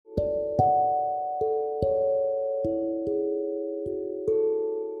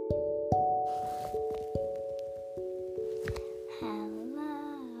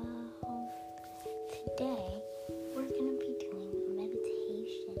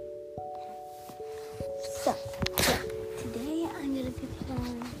So, today I'm going to be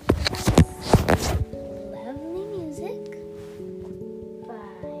playing lovely music by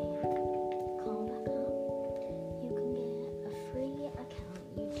Calm.com. You can get a free account.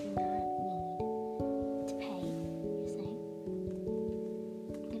 You do not need to pay. You're saying?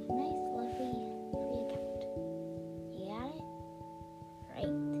 Get a nice, lovely, free account. You got it?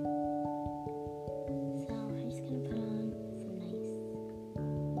 Great. So, I'm just going to put on some nice music.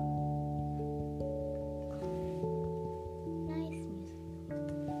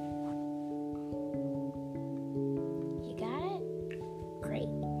 You got it? Great.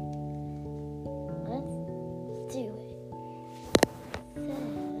 Let's do it. So,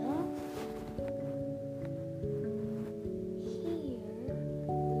 here,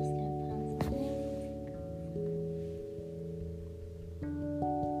 we're just going to put on some nice music.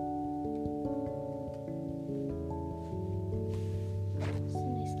 Some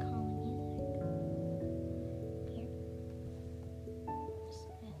nice calming music. Here.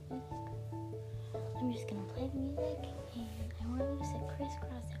 I'm just going to play the music, and I want you to say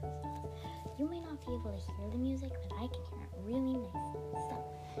crisscross applesauce. You may not be able to hear the music, but I can hear it really nice. So,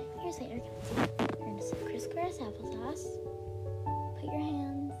 here's what you're going to do. You're going to say crisscross applesauce. Put your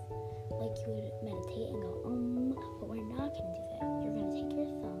hands like you would meditate and go, but we're not going to do that. You're going to take your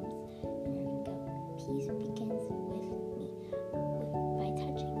thumbs, and you're going to go, peace begins with me. By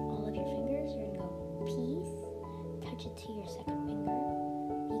touching all of your fingers, you're going to go, peace, touch it to your second finger,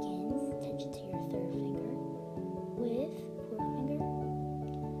 begins, touch it to your third finger, with fourth finger,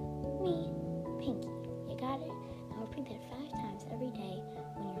 me, pinky. You got it? Now repeat that 5 times every day.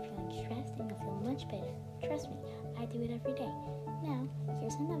 When you're feeling stressed, and you'll feel much better. Trust me, I do it every day. Now,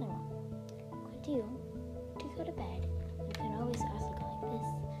 here's another one. What do to go to bed? You can always also go like this.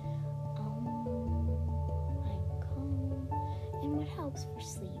 I'm calm. And what helps for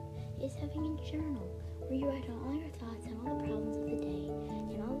sleep is having a journal where you write down all your thoughts and all the problems of the day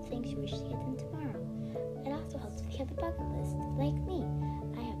and all the things you wish to get done tomorrow. It also helps if you have a bucket list, like me.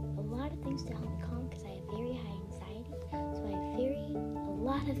 I have a lot of things to help me calm because I have very high anxiety, so I have a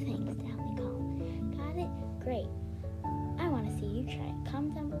lot of things to help me calm. Got it? Great. I want to see you try it.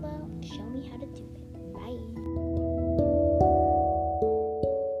 Comment down below and show me how to do it. Bye.